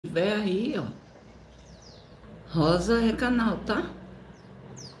Tiver aí, ó. Rosa é canal, tá?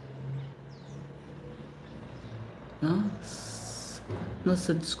 Nossa,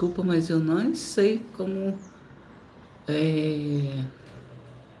 nossa, desculpa, mas eu não sei como é,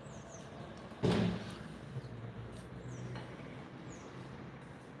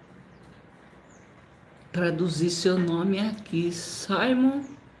 traduzir seu nome aqui. Simon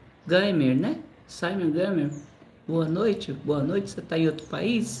Gamer, né? Simon Gamer. Boa noite. Boa noite. Você tá em outro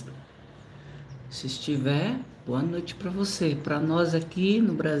país? Se estiver, boa noite para você. Para nós aqui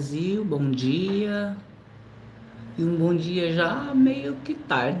no Brasil, bom dia. E um bom dia já meio que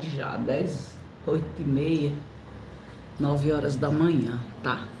tarde, já 10, 8h30, 9 horas da manhã,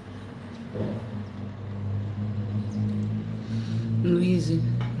 tá? Luiz,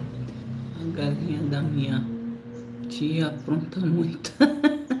 a galinha da minha tia apronta muito.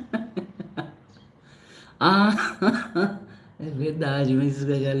 Ah, é verdade, mas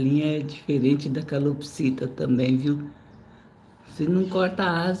a galinha é diferente da calopsita também, viu? Se não corta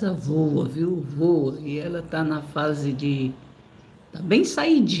a asa, voa, viu? Voa. E ela tá na fase de. Tá bem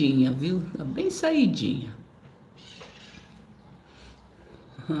saidinha, viu? Tá bem saidinha.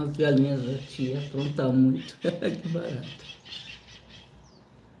 As galinhas da tia aprontam muito. Que barato.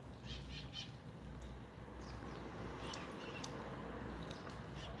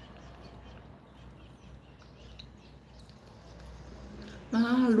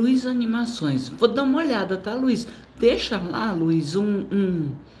 Ah, Luiz Animações. Vou dar uma olhada, tá, Luiz? Deixa lá, Luiz,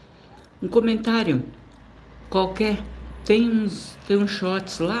 um comentário qualquer. Tem uns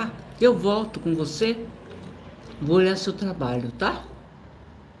shorts lá. Eu volto com você. Vou olhar seu trabalho, tá?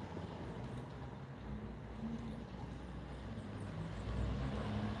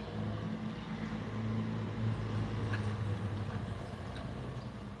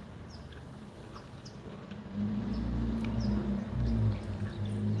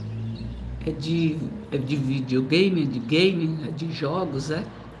 É de, é de videogame, é de game, é de jogos, é?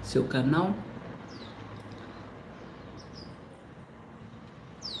 Seu canal?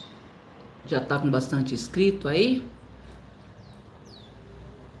 Já tá com bastante inscrito aí?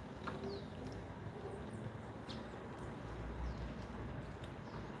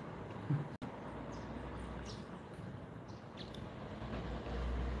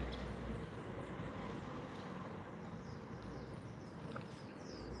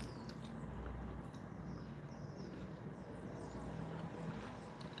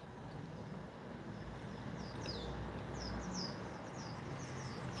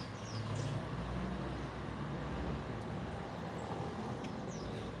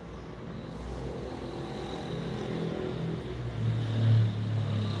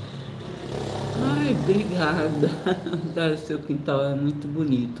 Ai, obrigada. Tá, seu quintal é muito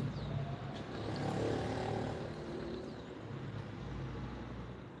bonito.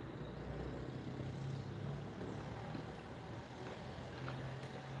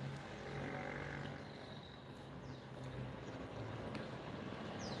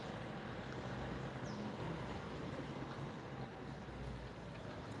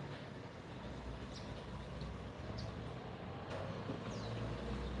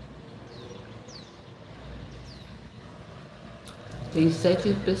 Tem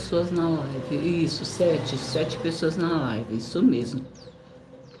 7 pessoas na live. Isso, sete pessoas na live. Isso mesmo.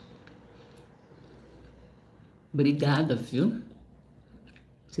 Obrigada, viu?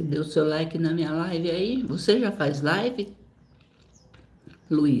 Você deu seu like na minha live aí? Você já faz live,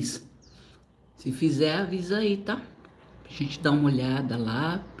 Luiz? Se fizer, avisa aí, tá? Pra gente dar uma olhada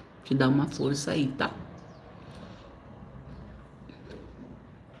lá, te dar uma força aí, tá?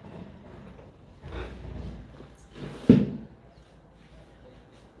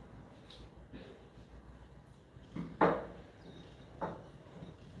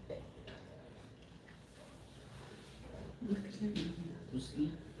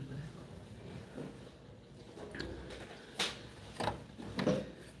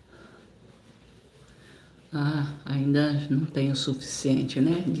 Ah, ainda não tenho o suficiente,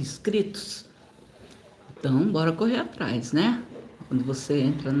 né, de inscritos. Então, bora correr atrás, né? Quando você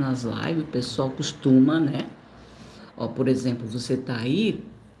entra nas lives, o pessoal costuma, né? Ó, por exemplo, você tá aí,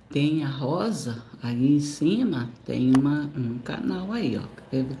 tem a Rosa aí em cima, tem um canal aí, ó.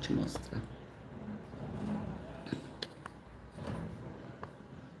 Eu vou te mostrar.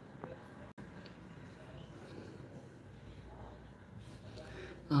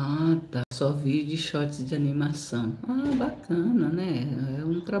 Ah, tá. Só vídeo e shorts de animação. Ah, bacana, né? É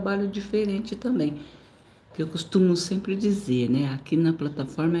um trabalho diferente também. Que eu costumo sempre dizer, né? Aqui na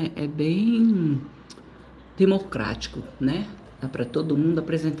plataforma é bem democrático, né? Dá para todo mundo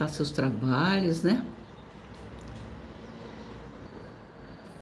apresentar seus trabalhos, né?